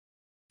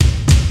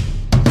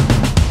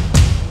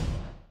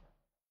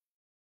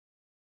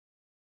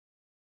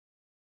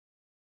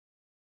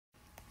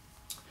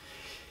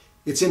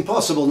It's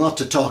impossible not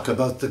to talk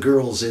about the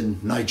girls in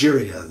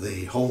Nigeria.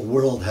 The whole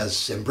world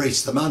has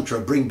embraced the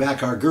mantra, bring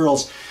back our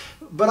girls.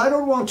 But I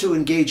don't want to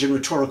engage in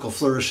rhetorical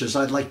flourishes.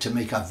 I'd like to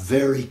make a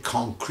very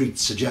concrete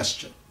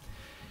suggestion.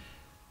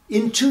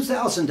 In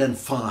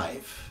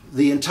 2005,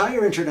 the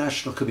entire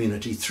international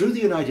community, through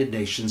the United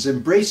Nations,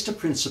 embraced a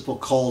principle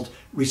called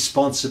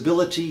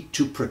responsibility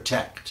to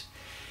protect.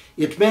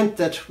 It meant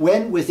that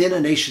when within a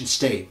nation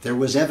state there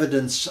was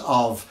evidence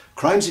of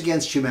crimes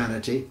against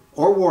humanity,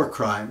 or war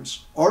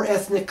crimes, or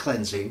ethnic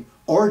cleansing,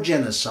 or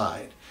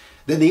genocide,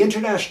 then the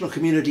international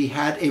community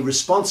had a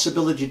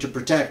responsibility to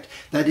protect,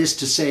 that is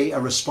to say, a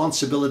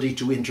responsibility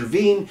to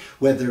intervene,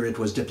 whether it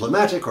was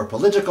diplomatic or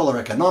political or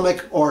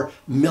economic or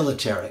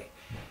military.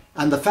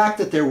 And the fact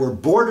that there were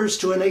borders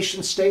to a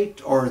nation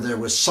state or there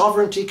was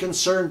sovereignty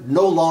concerned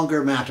no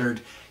longer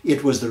mattered.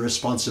 It was the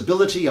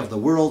responsibility of the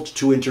world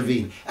to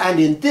intervene. And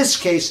in this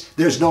case,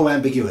 there's no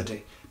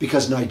ambiguity,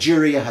 because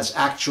Nigeria has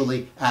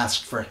actually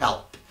asked for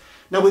help.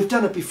 Now, we've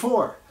done it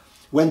before.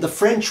 When the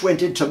French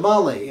went into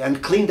Mali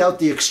and cleaned out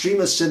the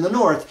extremists in the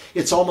north,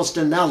 it's almost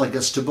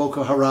analogous to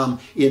Boko Haram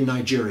in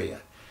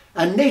Nigeria.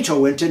 And NATO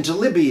went into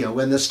Libya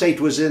when the state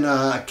was in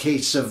a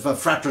case of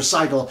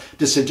fratricidal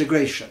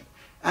disintegration.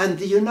 And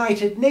the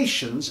United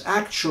Nations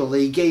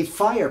actually gave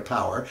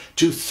firepower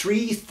to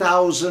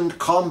 3,000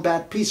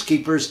 combat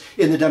peacekeepers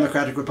in the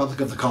Democratic Republic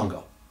of the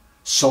Congo.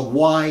 So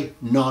why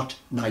not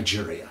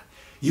Nigeria?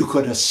 You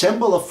could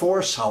assemble a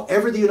force,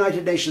 however the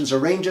United Nations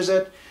arranges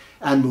it,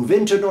 and move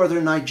into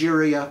northern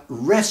Nigeria,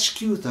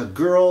 rescue the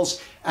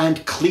girls,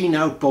 and clean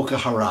out Boko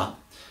Haram.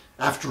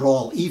 After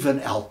all,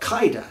 even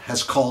Al-Qaeda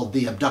has called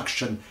the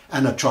abduction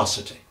an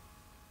atrocity.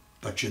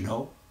 But you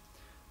know,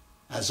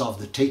 as of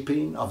the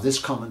taping of this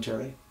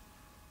commentary,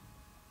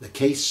 the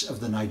case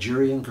of the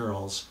Nigerian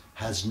girls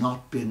has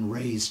not been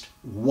raised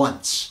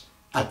once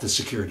at the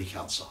Security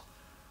Council.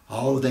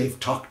 Oh, they've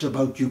talked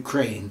about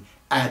Ukraine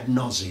ad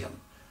nauseum,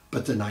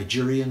 but the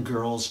Nigerian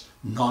girls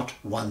not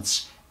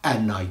once,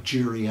 and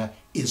Nigeria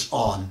is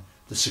on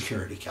the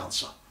Security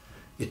Council.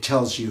 It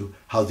tells you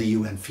how the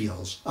UN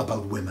feels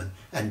about women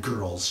and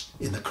girls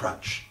in the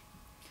crutch.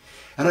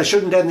 And I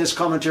shouldn't end this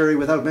commentary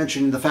without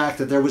mentioning the fact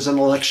that there was an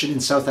election in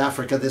South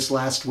Africa this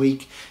last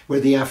week where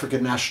the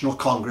African National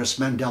Congress,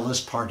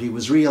 Mandela's party,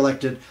 was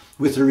re-elected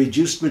with a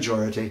reduced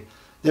majority.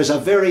 There's a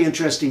very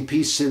interesting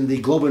piece in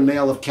the Globe and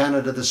Mail of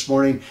Canada this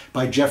morning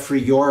by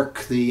Jeffrey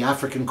York, the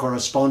African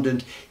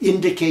correspondent,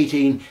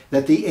 indicating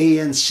that the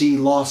ANC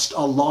lost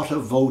a lot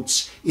of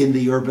votes in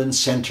the urban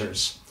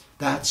centres.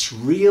 That's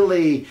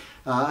really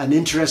an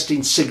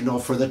interesting signal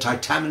for the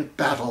titanic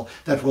battle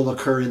that will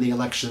occur in the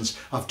elections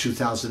of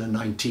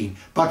 2019.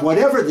 But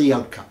whatever the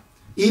outcome,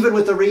 even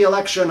with the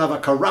re-election of a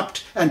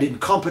corrupt and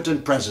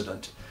incompetent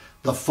president,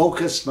 the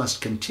focus must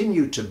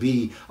continue to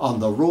be on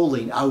the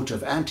rolling out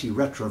of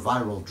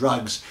antiretroviral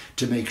drugs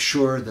to make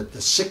sure that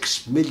the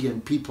 6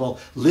 million people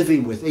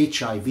living with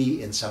HIV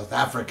in South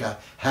Africa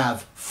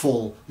have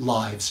full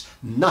lives.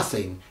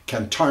 Nothing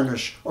can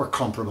tarnish or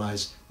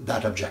compromise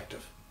that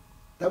objective.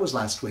 That was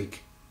last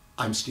week.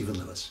 I'm Stephen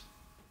Lewis.